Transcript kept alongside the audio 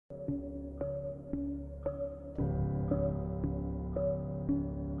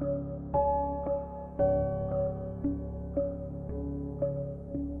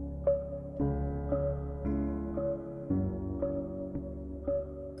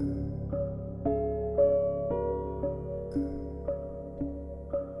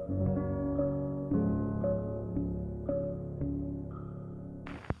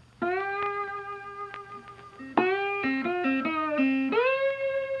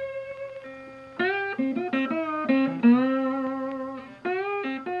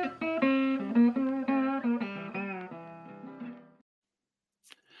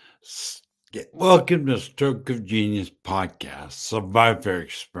Welcome to Stroke of Genius Podcast, Survivor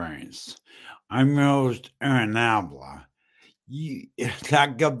Experience. I'm your host, Aaron Avila. I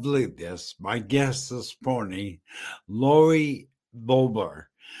can't believe this. My guest this morning, Lori Vober,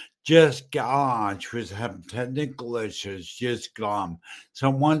 just got on. She was having technical issues, just gone. So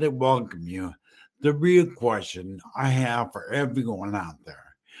I wanted to welcome you. The real question I have for everyone out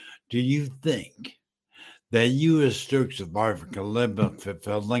there, do you think that you as stroke survivor can live a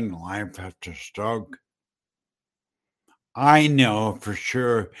fulfilling life after stroke? I know for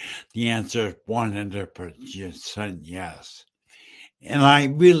sure the answer is 100% yes. And I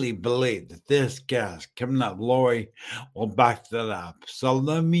really believe that this guest coming up, Lori, will back that up. So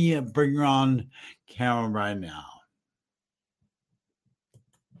let me bring her on camera right now.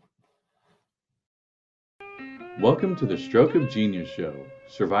 Welcome to the Stroke of Genius Show,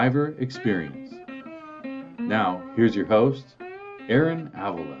 Survivor Experience. Now, here's your host, Aaron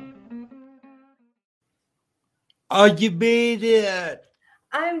Avila. Oh, you made it.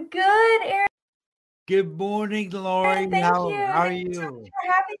 I'm good, Aaron. Good morning, Lori. Thank How you. are Thank you so you? much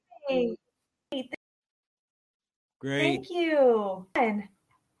for having me. Great. Thank you.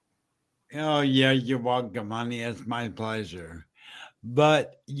 Oh, yeah, you're welcome, honey. It's my pleasure.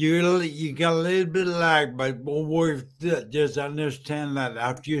 But you got a little bit of lag, but we'll just understand that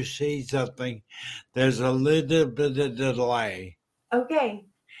after you say something, there's a little bit of delay. Okay.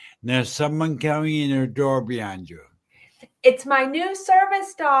 There's someone coming in your door behind you. It's my new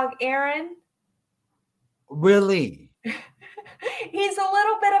service dog, Aaron. Really? He's a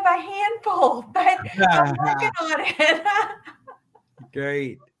little bit of a handful, but I'm working on it.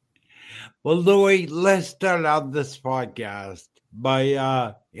 Great. Well, Louie, let's start out this podcast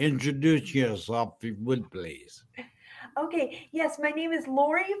by introducing yourself, if you would, please. Okay, yes, my name is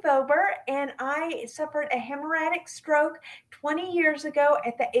Lori Vober, and I suffered a hemorrhagic stroke 20 years ago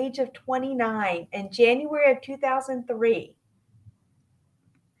at the age of 29 in January of 2003.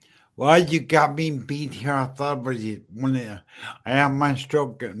 Well, you got me beat here. I thought when I had my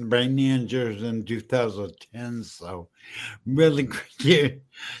stroke and brain injuries in 2010, so really, you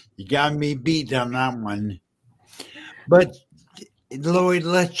got me beat on that one. But Lloyd,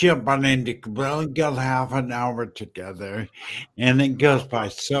 let's jump on into it. We only got half an hour together, and it goes by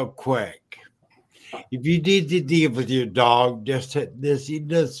so quick. If you need to deal with your dog, just hit this.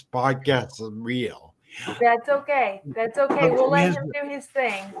 This podcast is real. That's okay. That's okay. We'll let him do his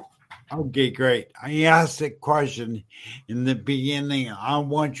thing. Okay, great. I asked a question in the beginning. I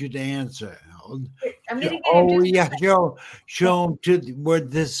want you to answer. I'm going to get him show them to where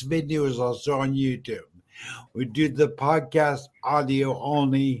this video is also on YouTube. We do the podcast audio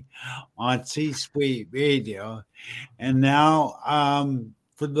only on C-Suite Radio, and now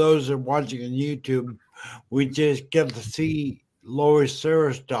for those that are watching on YouTube, we just get to see Lori's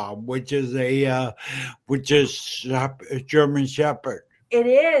service dog, which is a German Shepherd. It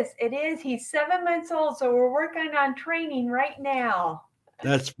is. He's 7 months old, so we're working on training right now.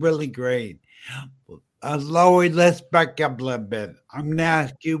 That's really great. Lori, let's back up a little bit. I'm going to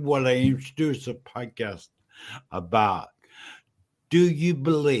ask you what I introduced the podcast about. Do you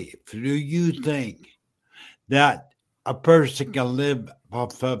think that a person can live a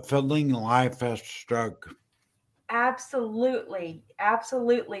fulfilling life after stroke? Absolutely.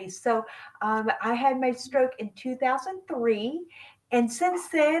 So I had my stroke in 2003. And since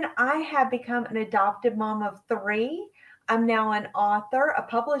then, I have become an adopted mom of 3. I'm now an author, a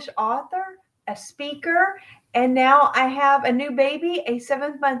published author, a speaker, and now I have a new baby, a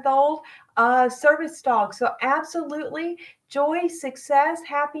 7-month-old service dog. So absolutely, joy, success,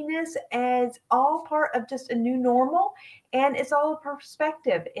 happiness is all part of just a new normal, and it's all a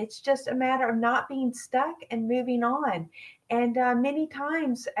perspective. It's just a matter of not being stuck and moving on. And many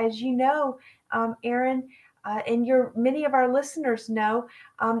times, as you know, Aaron, and many of our listeners know,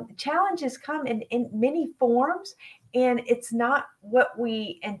 challenges come in many forms, and it's not what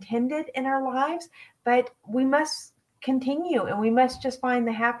we intended in our lives, but we must continue, and we must just find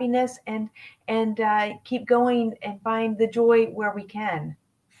the happiness and keep going and find the joy where we can.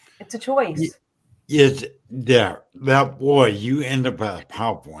 It's a choice. Yes, there. That boy, you end up with a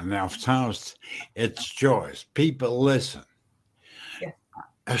powerful one. Now, sounds it's choice. People listen. Yes.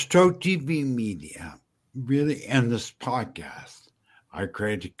 A Stroke TV Media, really, and this podcast I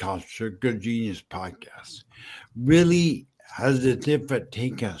created called Stroke of Genius Podcast, really has a different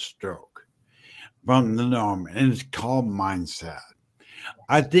take on stroke from the norm, and it's called mindset.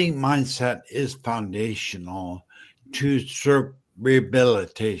 I think mindset is foundational to stroke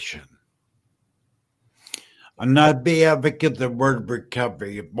rehabilitation. I'm not a big advocate of the word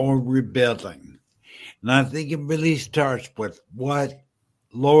recovery, more rebuilding. And I think it really starts with what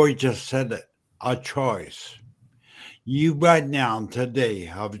Lori just said it a choice. You right now, today,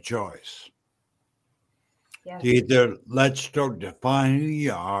 have a choice. Yes. To either let stroke define who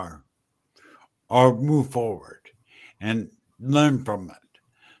you are or move forward and learn from it.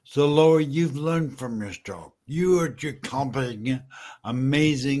 So, Lori, you've learned from your stroke. You are accomplishing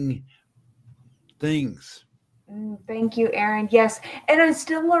amazing things. Thank you, Aaron. Yes, and I'm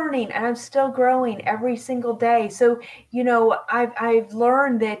still learning and I'm still growing every single day. So, I've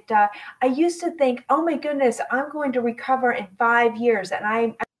learned that I used to think, oh my goodness, I'm going to recover in 5 years, and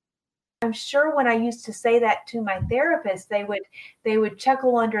I'm sure when I used to say that to my therapist, they would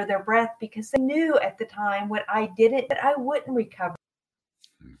chuckle under their breath because they knew at the time when I did it that I wouldn't recover.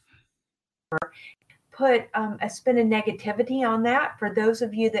 Put a spin of negativity on that for those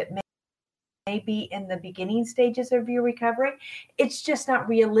of you that may be in the beginning stages of your recovery. It's just not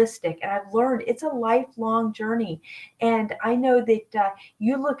realistic. And I've learned it's a lifelong journey. And I know that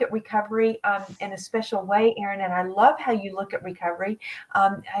you look at recovery in a special way, Aaron, and I love how you look at recovery.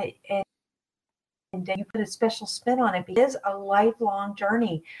 And you put a special spin on it because it's a lifelong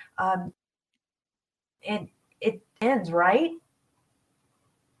journey. And it ends, right?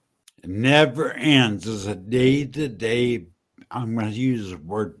 It never ends. It's a day to day, I'm going to use the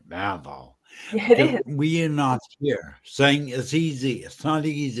word battle. It is. We are not here saying it's easy. It's not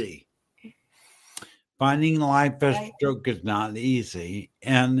easy. Finding life as Right. stroke is not easy.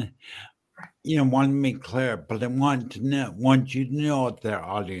 And, want to make clear, but I want you to know their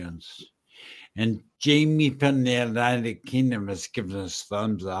audience. And Jamie from the United Kingdom has given us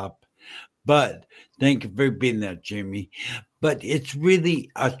thumbs up. But thank you for being there, Jamie. But it's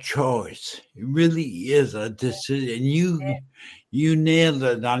really a choice. It really is a decision. You nailed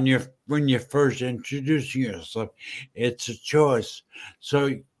it when you first introduced yourself. It's a choice.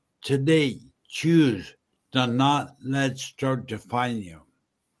 So today, choose to not let stroke define you.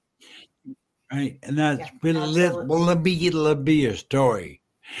 Right, and that's let me your story.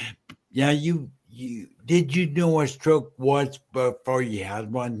 Yeah, you did you know what stroke was before you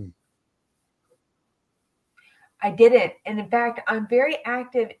had one? I didn't. And in fact, I'm very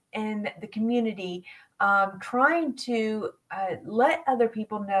active in the community, trying to let other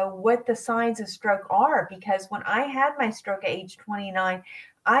people know what the signs of stroke are. Because when I had my stroke at age 29,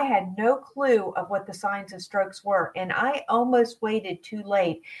 I had no clue of what the signs of strokes were. And I almost waited too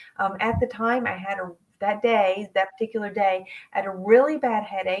late. At the time, that particular day, I had a really bad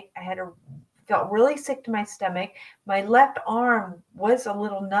headache. Felt really sick to my stomach. My left arm was a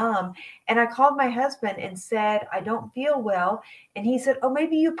little numb. And I called my husband and said, I don't feel well. And he said, oh,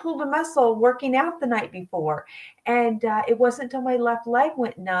 maybe you pulled a muscle working out the night before. And it wasn't until my left leg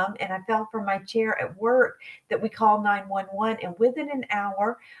went numb and I fell from my chair at work that we called 911. And within an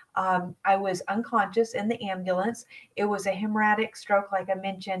hour, I was unconscious in the ambulance. It was a hemorrhagic stroke, like I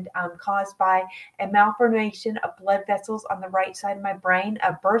mentioned, caused by a malformation of blood vessels on the right side of my brain,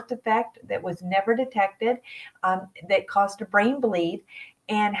 a birth defect that was never detected, that caused a brain bleed.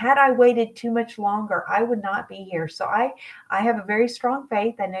 And had I waited too much longer, I would not be here. So I have a very strong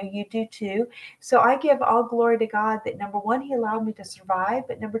faith. I know you do too. So I give all glory to God that, number one, he allowed me to survive,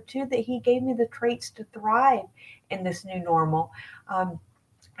 but number two, that he gave me the traits to thrive in this new normal.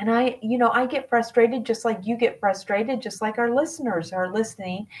 And I get frustrated just like you get frustrated, just like our listeners are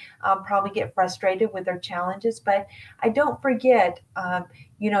listening, probably get frustrated with their challenges. But I don't forget,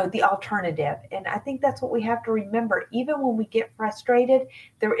 the alternative. And I think that's what we have to remember. Even when we get frustrated,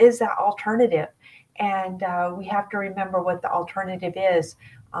 there is that alternative. And we have to remember what the alternative is.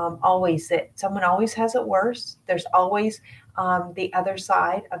 Always that someone always has it worse. There's always the other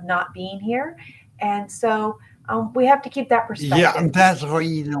side of not being here. And so we have to keep that perspective. Yeah, and that's why,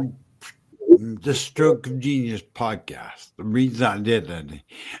 the Stroke of Genius podcast, the reason I did it,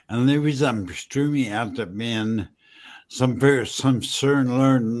 and the reason I'm extremely active in some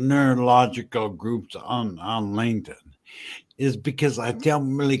certain neurological groups on LinkedIn is because I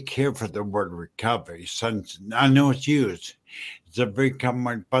don't really care for the word recovery. Since I know it's used, it's a very common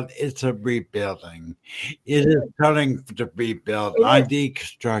word, but it's a rebuilding. It is starting to rebuild. I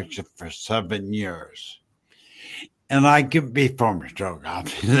deconstructed for 7 years. And I could be from a stroke,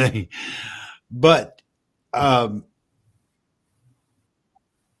 obviously, but and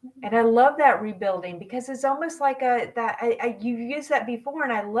I love that rebuilding because it's almost like you've used that before,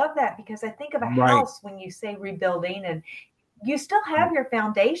 and I love that because I think of a house when you say rebuilding, and you still have your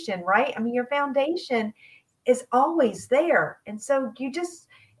foundation, right? I mean, your foundation is always there, and so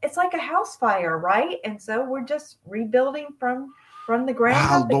it's like a house fire, right? And so we're just rebuilding from the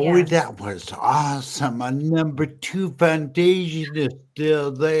ground up again. Lord, that was awesome. A number 2 foundation is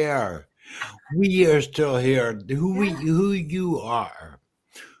still there. We are still here. Who you are,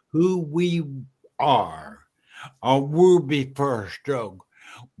 who we are. We're before a stroke.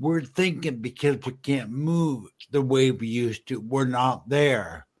 We're thinking because we can't move the way we used to, we're not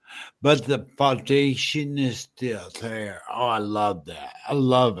there. But the foundation is still there. Oh, I love that. I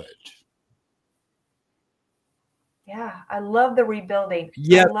love it. Yeah, I love the rebuilding. I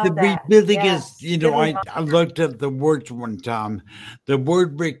Yeah, the love that. rebuilding is, Yes, good I reminder. looked at the words one time. The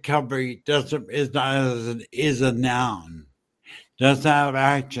word recovery doesn't is not is a noun. Doesn't have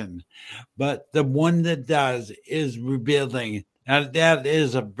action. But the one that does is rebuilding. That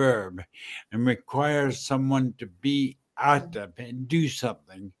is a verb and requires someone to be active and do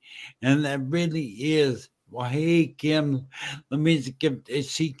something. And that really is, well, hey, Kim, let me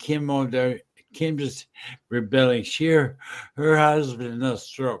see Kim over there. Kim just rebuilding. Her husband, a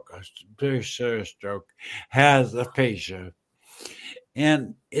stroke, a very serious stroke, has aphasia.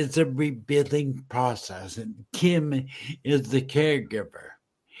 And it's a rebuilding process. And Kim is the caregiver.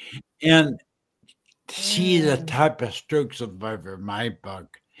 And she's a Mm. type of stroke survivor in my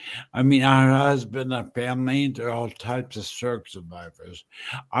book. I mean, our husband and family, they're all types of stroke survivors.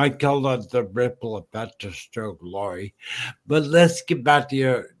 I call it the ripple effect of stroke, Lori. But let's get back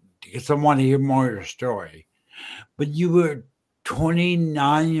to because I want to hear more of your story. But you were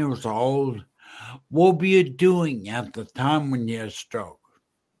 29 years old. What were you doing at the time when you had a stroke?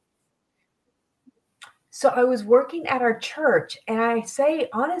 So I was working at our church, and I say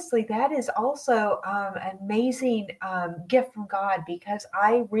honestly, that is also an amazing gift from God, because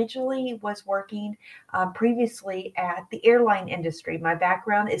I originally was working previously at the airline industry. My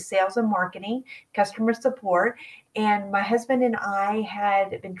background is sales and marketing, customer support, and my husband and I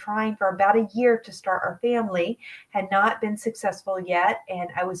had been trying for about a year to start our family, had not been successful yet, and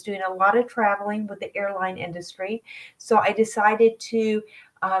I was doing a lot of traveling with the airline industry. So I decided to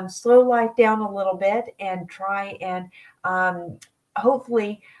slow life down a little bit and try and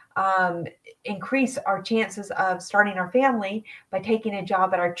hopefully um, increase our chances of starting our family by taking a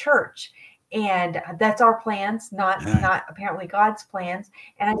job at our church. And that's our plans, not apparently God's plans.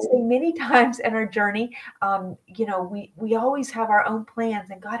 And I say many times in our journey, we always have our own plans,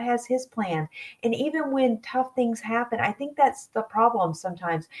 and God has His plan. And even when tough things happen, I think that's the problem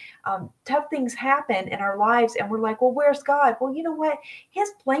sometimes. Tough things happen in our lives, and we're like, well, where's God? Well, you know what? His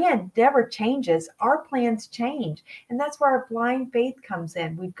plan never changes. Our plans change. And that's where our blind faith comes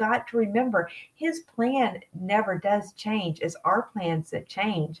in. We've got to remember His plan never does change. It's our plans that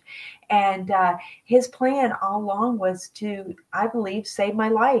change. And His plan all along was to, I believe, save my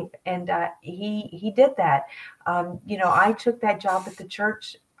life. And he did that. I took that job at the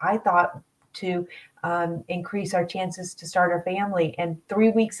church, I thought, to increase our chances to start our family. And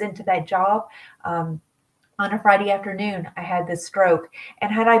 3 weeks into that job, on a Friday afternoon, I had this stroke.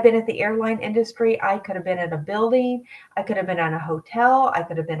 And had I been at the airline industry, I could have been in a building, I could have been on a hotel, I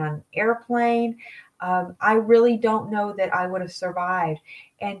could have been on an airplane. I really don't know that I would have survived.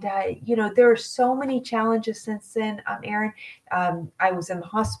 And, there are so many challenges since then, Aaron. I was in the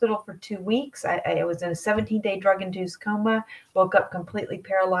hospital for 2 weeks. I was in a 17-day drug-induced coma, woke up completely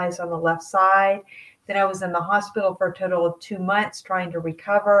paralyzed on the left side. Then I was in the hospital for a total of 2 months trying to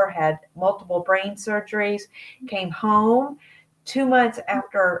recover, had multiple brain surgeries, came home 2 months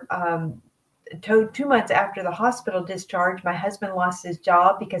after 2 months after the hospital discharge. My husband lost his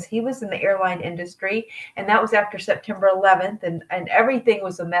job because he was in the airline industry, and that was after September 11th, and everything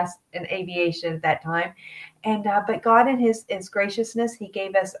was a mess in aviation at that time. And but God, in His graciousness, He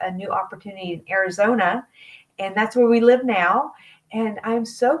gave us a new opportunity in Arizona, and that's where we live now. And I'm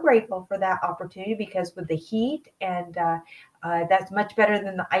so grateful for that opportunity, because with the heat and that's much better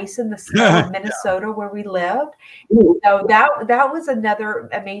than the ice and the snow in Minnesota where we lived. So that was another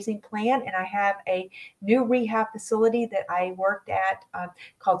amazing plan. And I have a new rehab facility that I worked at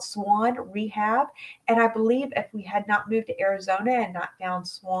called Swan Rehab. And I believe if we had not moved to Arizona and not found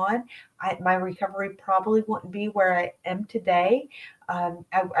Swan, my recovery probably wouldn't be where I am today.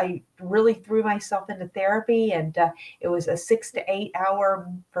 I really threw myself into therapy, and it was a 6 to 8 hour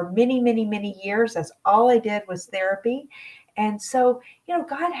for many, many, many years. That's all I did was therapy. And so,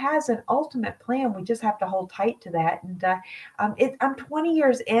 God has an ultimate plan. We just have to hold tight to that. And I'm 20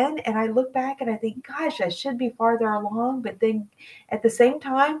 years in, and I look back and I think, gosh, I should be farther along. But then at the same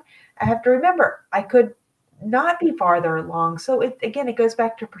time, I have to remember I could not be farther along. So it goes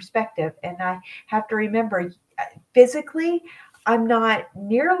back to perspective. And I have to remember, physically, I'm not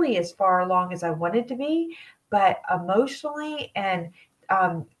nearly as far along as I wanted to be, but emotionally and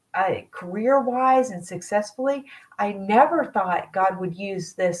career wise and successfully, I never thought God would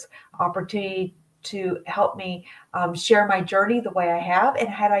use this opportunity to help me share my journey the way I have. And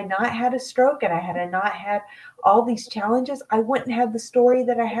had I not had a stroke, and had I not had all these challenges, I wouldn't have the story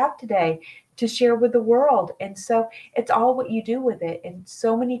that I have today to share with the world. And so it's all what you do with it. And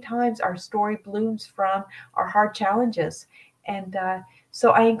so many times our story blooms from our hard challenges. And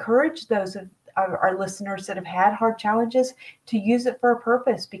so I encourage those of our listeners that have had hard challenges to use it for a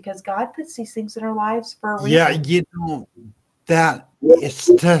purpose, because God puts these things in our lives for a Yeah, reason. you know, that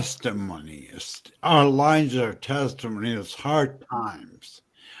it's testimony. Our lives are testimony. It's hard times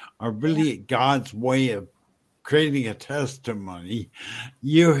are really God's way of creating a testimony.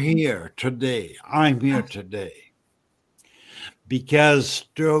 You're here today. I'm here today because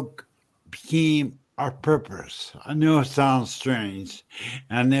stroke became our purpose. I know it sounds strange.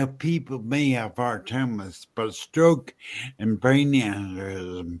 I know people may have hard time with this, but stroke and brain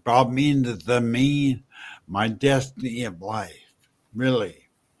aneurysm brought me into my destiny of life. Really.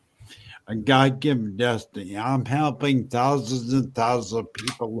 A God-given destiny. I'm helping thousands and thousands of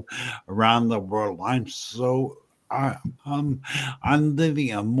people around the world. I'm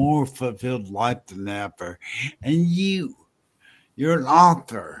living a more fulfilled life than ever. And you're an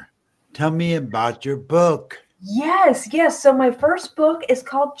author. Tell me about your book. Yes. So my first book is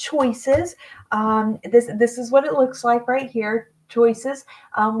called Choices. This is what it looks like right here. Choices.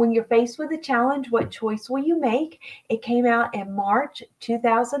 When you're faced with a challenge, what choice will you make? It came out in March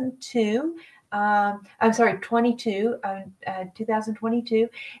 2002. I'm sorry, 2022,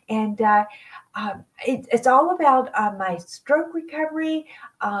 and it's all about my stroke recovery.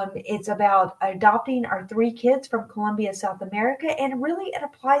 It's about adopting our 3 kids from Colombia, South America, and really it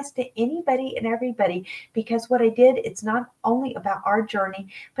applies to anybody and everybody, because what I did, it's not only about our journey,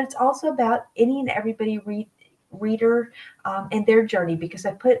 but it's also about any and everybody reader and their journey, because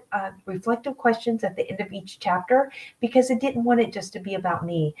I put reflective questions at the end of each chapter, because I didn't want it just to be about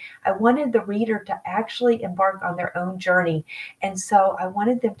me. I wanted the reader to actually embark on their own journey. And so I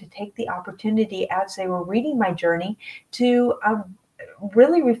wanted them to take the opportunity as they were reading my journey to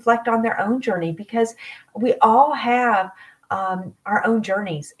really reflect on their own journey, because we all have our own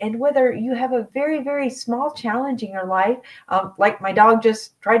journeys. And whether you have a very, very small challenge in your life, like my dog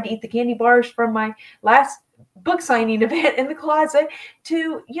just tried to eat the candy bars from my last book signing event in the closet,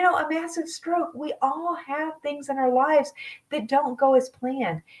 to a massive stroke, we all have things in our lives that don't go as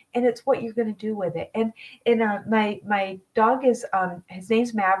planned, and it's what you're going to do with it. And my dog is his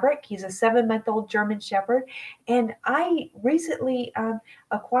name's Maverick. He's a 7-month-old German Shepherd, and I recently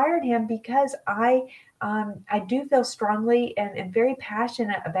acquired him because I do feel strongly and very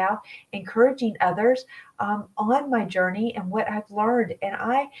passionate about encouraging others on my journey and what I've learned. And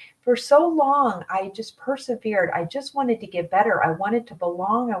for so long, I just persevered. I just wanted to get better. I wanted to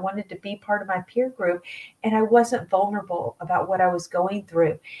belong. I wanted to be part of my peer group. And I wasn't vulnerable about what I was going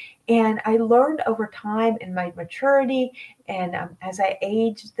through. And I learned over time in my maturity and as I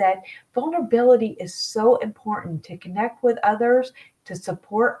aged, that vulnerability is so important to connect with others, to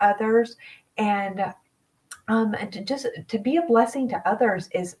support others, and to be a blessing to others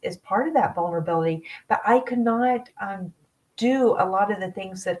is part of that vulnerability. But I could not do a lot of the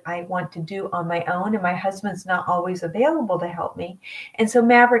things that I want to do on my own, and my husband's not always available to help me. And so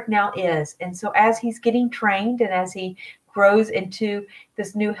Maverick now is. And so as he's getting trained and as he grows into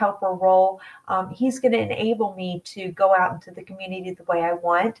this new helper role, he's going to enable me to go out into the community the way I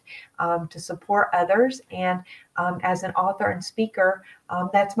want, to support others. And as an author and speaker,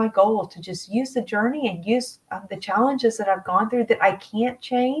 that's my goal, to just use the journey and use the challenges that I've gone through that I can't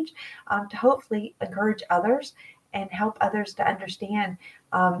change, to hopefully encourage others and help others to understand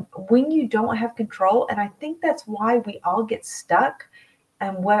when you don't have control. And I think that's why we all get stuck,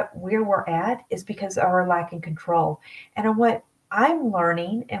 and where we're at is because of our lack in control. And what I'm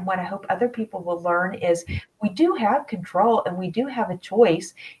learning, and what I hope other people will learn, is we do have control and we do have a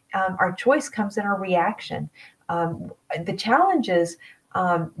choice. Our choice comes in our reaction. The challenges,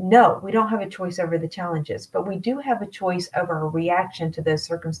 no, we don't have a choice over the challenges, but we do have a choice over our reaction to those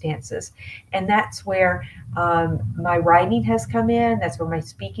circumstances. And that's where my writing has come in. That's where my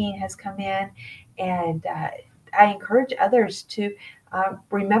speaking has come in. And I encourage others to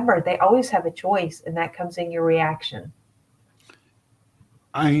remember they always have a choice, and that comes in your reaction.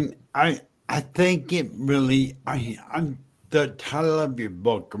 I think it really. I'm the title of your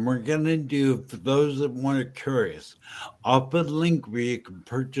book, and we're gonna do, for those that want it curious, I'll put a link where you can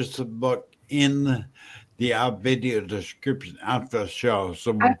purchase the book in the video description after the show,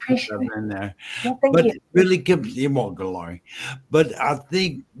 so I we'll put appreciate that it. in there. Well, thank But you. it really gives you more glory. But I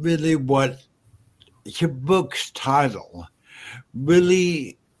think really what your book's title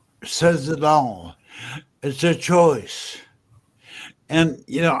really says it all. It's a choice. And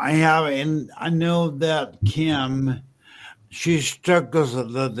I know that Kim she struggles a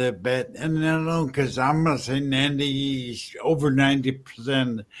little bit, and I know because I'm gonna say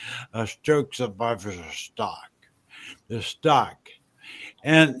 90% of stroke survivors are stuck. They're stuck,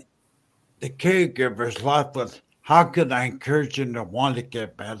 and the caregiver's left with, how can I encourage them to want to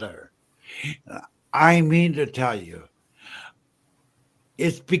get better? I mean to tell you,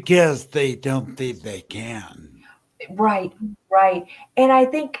 it's because they don't think they can. Right, right. And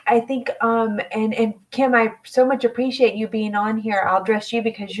and Kim, I so much appreciate you being on here. I'll address you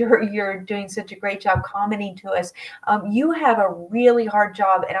because you're doing such a great job commenting to us. You have a really hard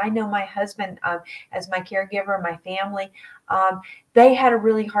job, and I know my husband, as my caregiver, my family, um, they had a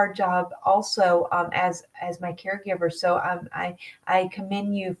really hard job also, as my caregiver. So I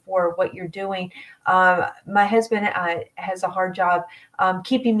commend you for what you're doing. My husband has a hard job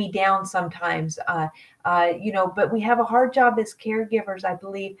keeping me down sometimes. But we have a hard job as caregivers, I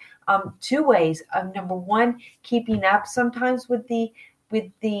believe, two ways. Number one, keeping up sometimes with the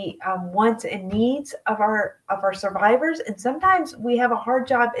wants and needs of our survivors, and sometimes we have a hard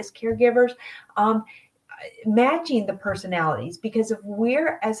job as caregivers matching the personalities, because if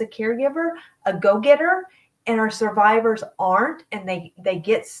we're, as a caregiver, a go-getter and our survivors aren't, and they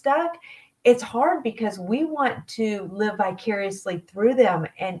get stuck, it's hard because we want to live vicariously through them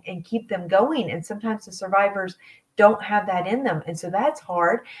and keep them going, and sometimes the survivors don't have that in them, and so that's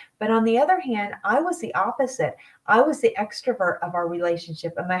hard. But on the other hand, I was the opposite. I was the extrovert of our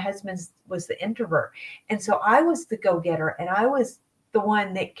relationship, and my husband was the introvert, and so I was the go-getter, and I was the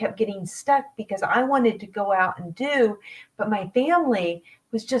one that kept getting stuck because I wanted to go out and do, but my family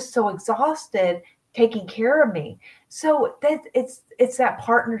was just so exhausted taking care of me. So that it's that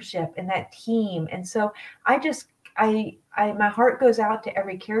partnership and that team. And so I just I my heart goes out to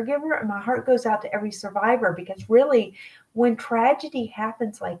every caregiver, and my heart goes out to every survivor, because really, when tragedy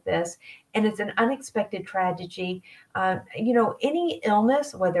happens like this, and it's an unexpected tragedy, any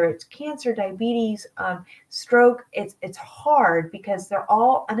illness, whether it's cancer, diabetes, stroke, it's hard because they're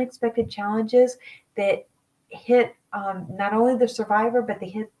all unexpected challenges that hit not only the survivor, but they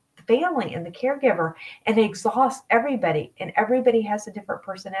hit the family and the caregiver, and they exhaust everybody, and everybody has a different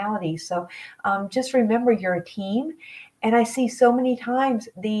personality. So just remember, you're a team. And I see so many times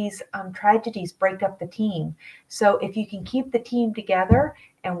these tragedies break up the team. So if you can keep the team together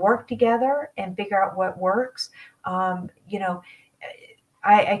and work together and figure out what works, I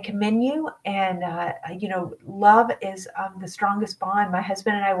commend you. And, love is the strongest bond. My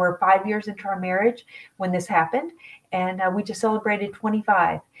husband and I were 5 years into our marriage when this happened, and we just celebrated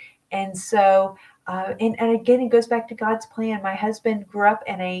 25. And so, and again, it goes back to God's plan. My husband grew up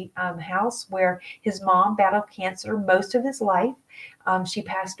in a house where his mom battled cancer most of his life. She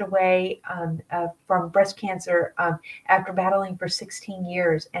passed away from breast cancer after battling for 16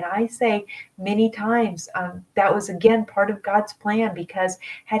 years. And I say many times that was, again, part of God's plan, because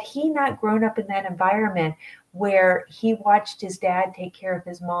had he not grown up in that environment where he watched his dad take care of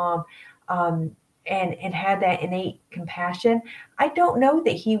his mom, and had that innate compassion, I don't know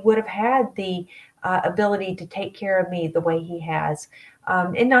that he would have had the ability to take care of me the way he has.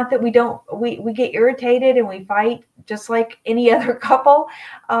 And not that we get irritated and we fight just like any other couple.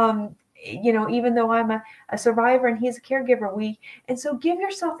 Even though I'm a survivor and he's a caregiver, and so give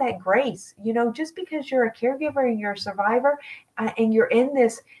yourself that grace. Just because you're a caregiver and you're a survivor, and you're in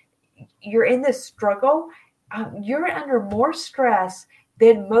this struggle, you're under more stress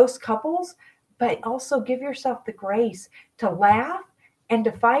than most couples. But also give yourself the grace to laugh and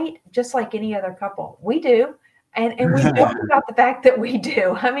to fight just like any other couple. We do. And we joke about the fact that we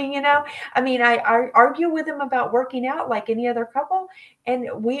do. I argue with him about working out like any other couple, and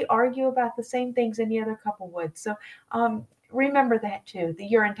we argue about the same things any other couple would. So remember that too, that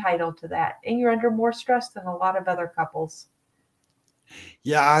you're entitled to that, and you're under more stress than a lot of other couples.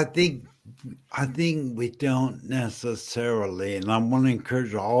 Yeah, I think we don't necessarily, and I want to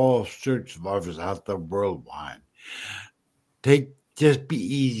encourage all stroke survivors out there worldwide, just be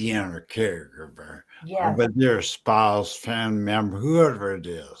easy on a caregiver, Yes. whether you're a spouse, family member, whoever it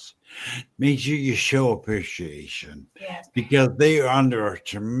is. Make sure you show appreciation, Yes. because they are under a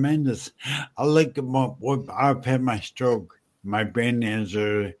tremendous. I look at what I've had my stroke, my brain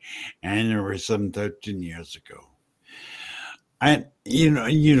injury, aneurysm 13 years ago. And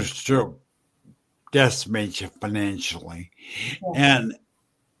stroke decimates you financially. Yes. And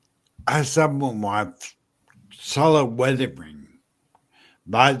I saw my wife sell a wedding ring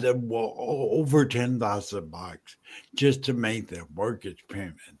by over $10,000 just to make the mortgage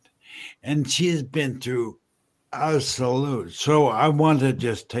payment. And she's been through absolute. So I want to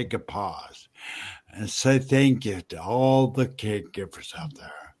just take a pause and say thank you to all the caregivers out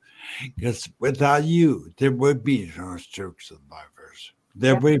there. Because without you, there would be no stroke survivors.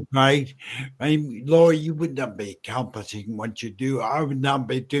 There Yep. would, right? I mean, Laura, you would not be accomplishing what you do. I would not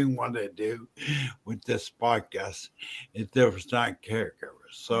be doing what I do with this podcast if there was not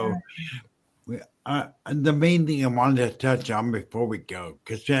caregivers. So, and the main thing I wanted to touch on before we go,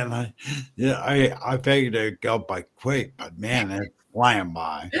 because then I figured it'd go by quick, but man, it's flying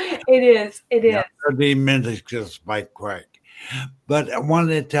by. It is. It Yeah, is. 30 minutes just by quick. But I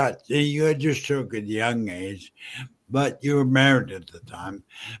wanted to touch, you had your stroke at a young age, but you were married at the time.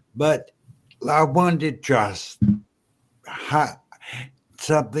 But I wanted to trust how,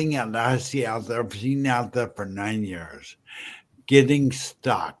 something that I see out there, I've seen out there for 9 years, getting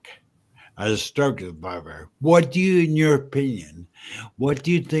stuck as a stroke survivor. What do you, in your opinion, what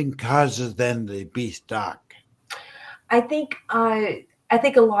do you think causes them to be stuck? I think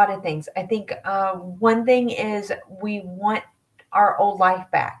a lot of things. I think one thing is we want our old life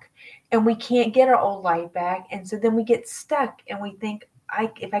back, and we can't get our old life back, and so then we get stuck, and we think,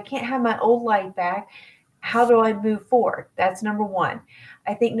 if I can't have my old life back, how do I move forward? That's number one.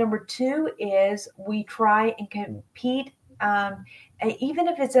 I think number two is we try and compete. Even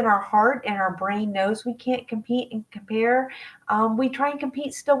if it's in our heart and our brain knows we can't compete and compare, we try and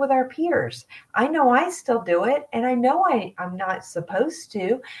compete still with our peers. I know I still do it, and I know I'm not supposed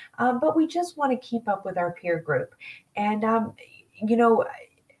to, but we just want to keep up with our peer group. And, you know,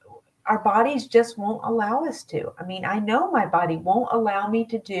 our bodies just won't allow us to. I mean, I know my body won't allow me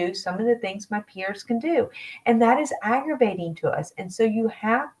to do some of the things my peers can do, and that is aggravating to us. And so you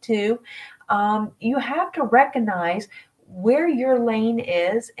have to recognize where your lane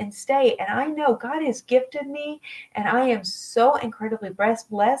is and stay. And I know God has gifted me, and I am so incredibly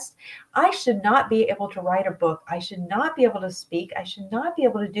blessed. I should not be able to write a book. I should not be able to speak. I should not be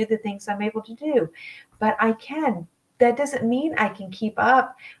able to do the things I'm able to do, but I can. That doesn't mean I can keep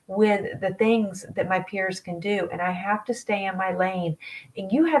up with the things that my peers can do. And I have to stay in my lane,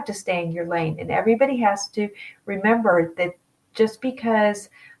 and you have to stay in your lane. And everybody has to remember that just because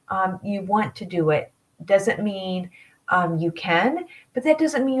you want to do it doesn't mean you can, but that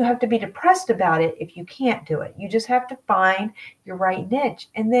doesn't mean you have to be depressed about it if you can't do it. You just have to find your right niche.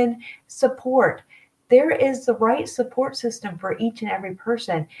 And then support. There is the right support system for each and every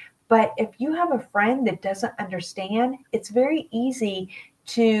person. But if you have a friend that doesn't understand, it's very easy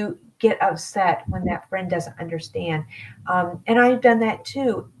to get upset when that friend doesn't understand. And I've done that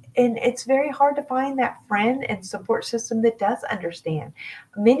too. And it's very hard to find that friend and support system that does understand.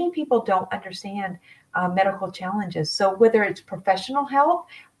 Many people don't understand medical challenges. So whether it's professional help,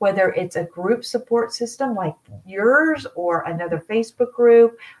 whether it's a group support system like yours or another Facebook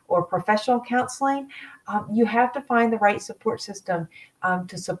group or professional counseling, you have to find the right support system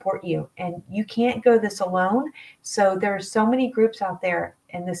to support you. And you can't go this alone. So there are so many groups out there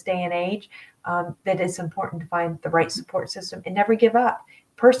in this day and age that it's important to find the right support system and never give up.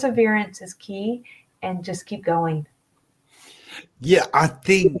 Perseverance is key, and just keep going. Yeah, I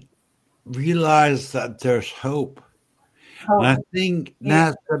think realize that there's hope. And I think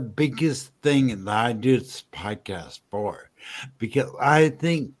that's the biggest thing that I do this podcast for, because I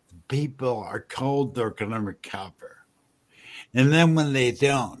think people are told they're going to recover. And then when they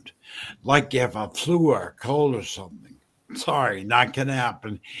don't, like if a flu or a cold or something, sorry, not going to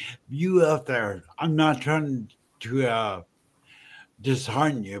happen. You out there, I'm not trying to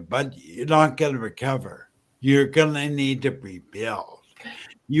dishearten you, but you're not going to recover. You're going to need to rebuild.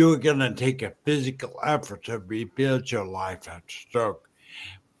 You're going to take a physical effort to rebuild your life after stroke.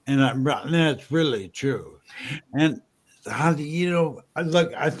 And that's really true. And how do you know?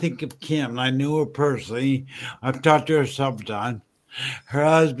 Look, I think of Kim. I knew her personally. I've talked to her sometimes. Her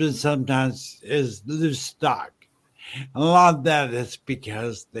husband sometimes lives stuck. A lot of that is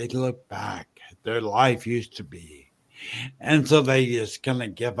because they look back at their life used to be. And so they just kind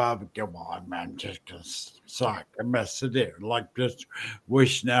of give up and go, well, I'm just going to suck. I mess it in. Like just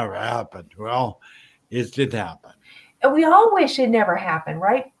wish never happened. Well, it did happen. And we all wish it never happened,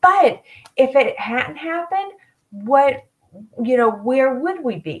 right? But if it hadn't happened, where would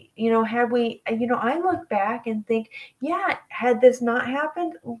we be? Had we, I look back and think, yeah, had this not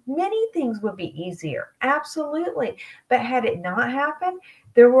happened, many things would be easier. Absolutely. But had it not happened,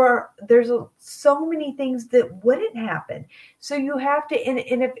 there's so many things that wouldn't happen. So you have to, and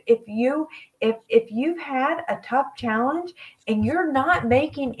if you've had a tough challenge and you're not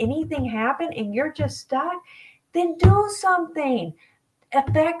making anything happen and you're just stuck, then do something.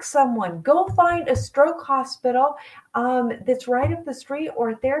 Affect someone. Go find a stroke hospital that's right up the street or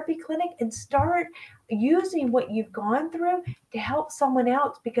a therapy clinic and start using what you've gone through to help someone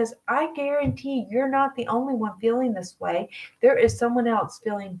else, because I guarantee you're not the only one feeling this way. There is someone else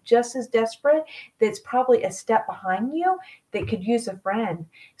feeling just as desperate that's probably a step behind you that could use a friend.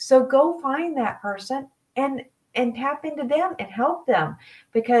 So go find that person and tap into them and help them,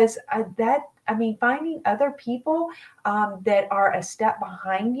 because finding other people that are a step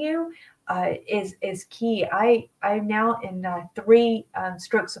behind you is key. I'm now in 3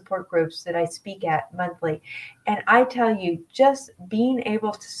 stroke support groups that I speak at monthly, and I tell you, just being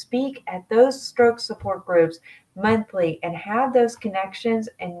able to speak at those stroke support groups monthly and have those connections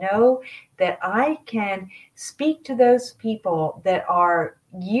and know that I can speak to those people that are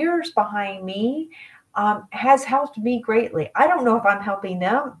years behind me has helped me greatly. I don't know if I'm helping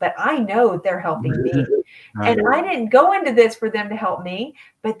them, but I know they're helping me. And I didn't go into this for them to help me,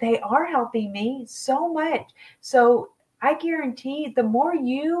 but they are helping me so much. So I guarantee the more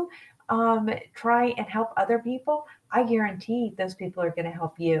you try and help other people, I guarantee those people are going to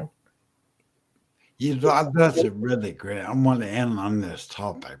help you. That's really great. I want to end on this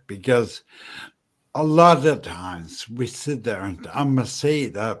topic because a lot of times we sit there and I'm going to say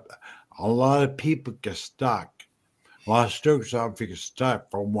that a lot of people get stuck. A lot of strokes often get stuck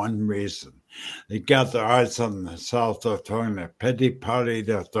for one reason. They got their eyes on themselves, they're throwing a pity party,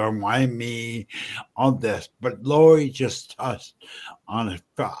 they're throwing why me, all this. But Lori just touched on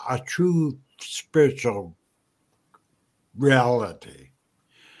a true spiritual reality.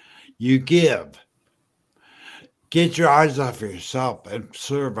 You give. Get your eyes off yourself and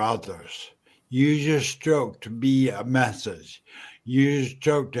serve others. Use your stroke to be a message. Use your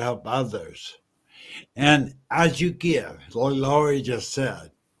stroke to help others. And as you give, like Laurie just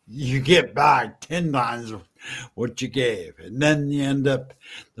said, you get back 10 times what you gave. And then you end up,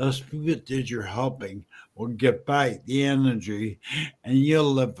 those people that you're helping will get back the energy and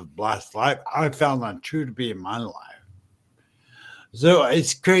you'll live a blessed life. I found that true to be in my life. So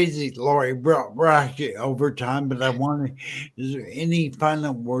it's crazy, Laurie. We're actually over time, but is there any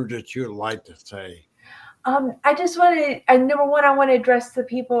final word that you'd like to say? I just want to, number one, I want to address the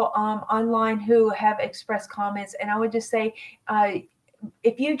people online who have expressed comments. And I would just say,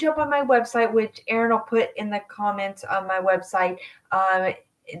 if you jump on my website, which Erin will put in the comments on my website, that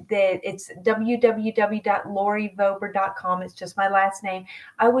it's www.lorivober.com. It's just my last name.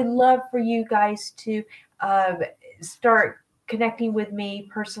 I would love for you guys to start connecting with me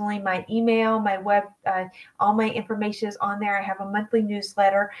personally. My email, my web, all my information is on there. I have a monthly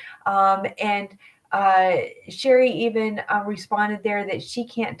newsletter, and Sherry even responded there that she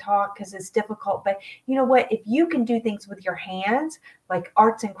can't talk because it's difficult. But you know what? If you can do things with your hands, like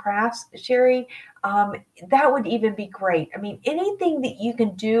arts and crafts, Sherry, that would even be great. I mean, anything that you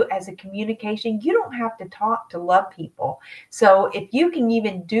can do as a communication, you don't have to talk to love people. So if you can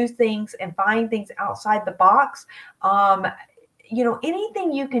even do things and find things outside the box,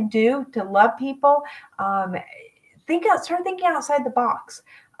 anything you can do to love people, start thinking outside the box.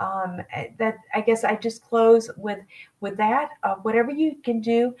 That I guess I just close with that. Whatever you can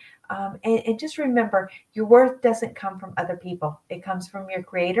do, and just remember, your worth doesn't come from other people. It comes from your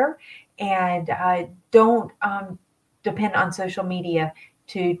Creator, and don't depend on social media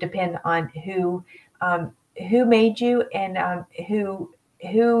to depend on who made you and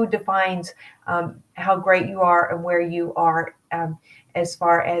who defines how great you are and where you are as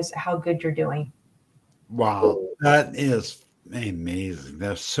far as how good you're doing. Wow, that is amazing.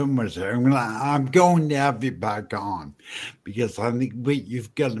 There's so much there. I'm going to have you back on because I think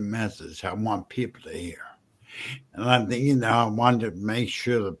you've got a message I want people to hear. And I think, I want to make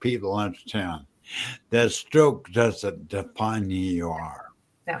sure that people understand that stroke doesn't define who you are.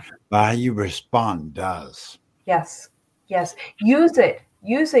 No. But how you respond does. Yes. Use it.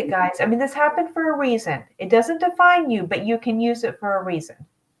 Use it, guys. I mean, this happened for a reason. It doesn't define you, but you can use it for a reason.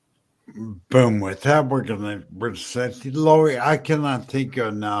 Boom. With that, we're set. Lori, I cannot thank you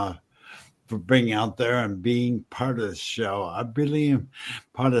enough for being out there and being part of the show. I really am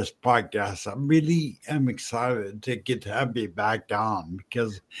part of this podcast. I really am excited to get to have you back on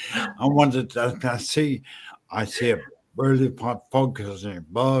because I wanted to I see a really focus on your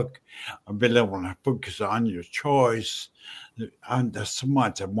book. I really want to focus on your choice. And there's so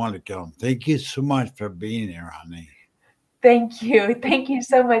much I want to go. Thank you so much for being here, honey. Thank you. Thank you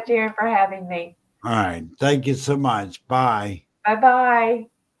so much, Erin, for having me. All right. Thank you so much. Bye. Bye-bye.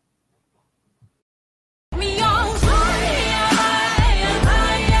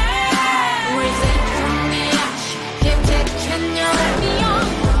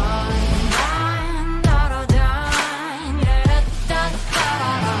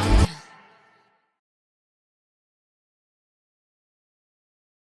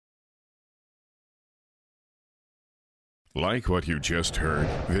 Like what you just heard?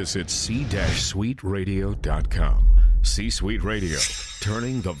 Visit c-suiteradio.com. C-Suite Radio,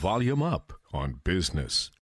 turning the volume up on business.